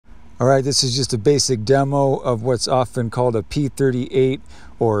All right, this is just a basic demo of what's often called a P-38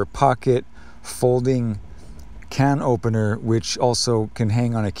 or pocket folding can opener, which also can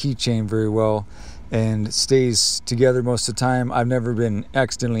hang on a keychain very well and stays together most of the time. I've never been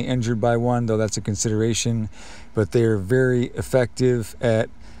accidentally injured by one, though that's a consideration, but they're very effective at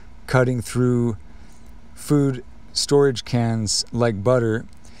cutting through food storage cans like butter.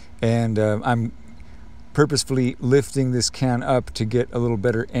 And I'm purposefully lifting this can up to get a little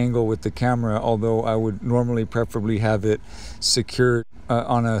better angle with the camera, although I would normally preferably have it secured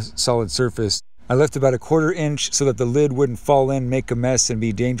on a solid surface. I left about a 1/4 inch so that the lid wouldn't fall in, make a mess, and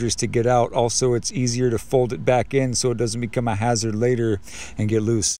be dangerous to get out. Also, it's easier to fold it back in so it doesn't become a hazard later and get loose.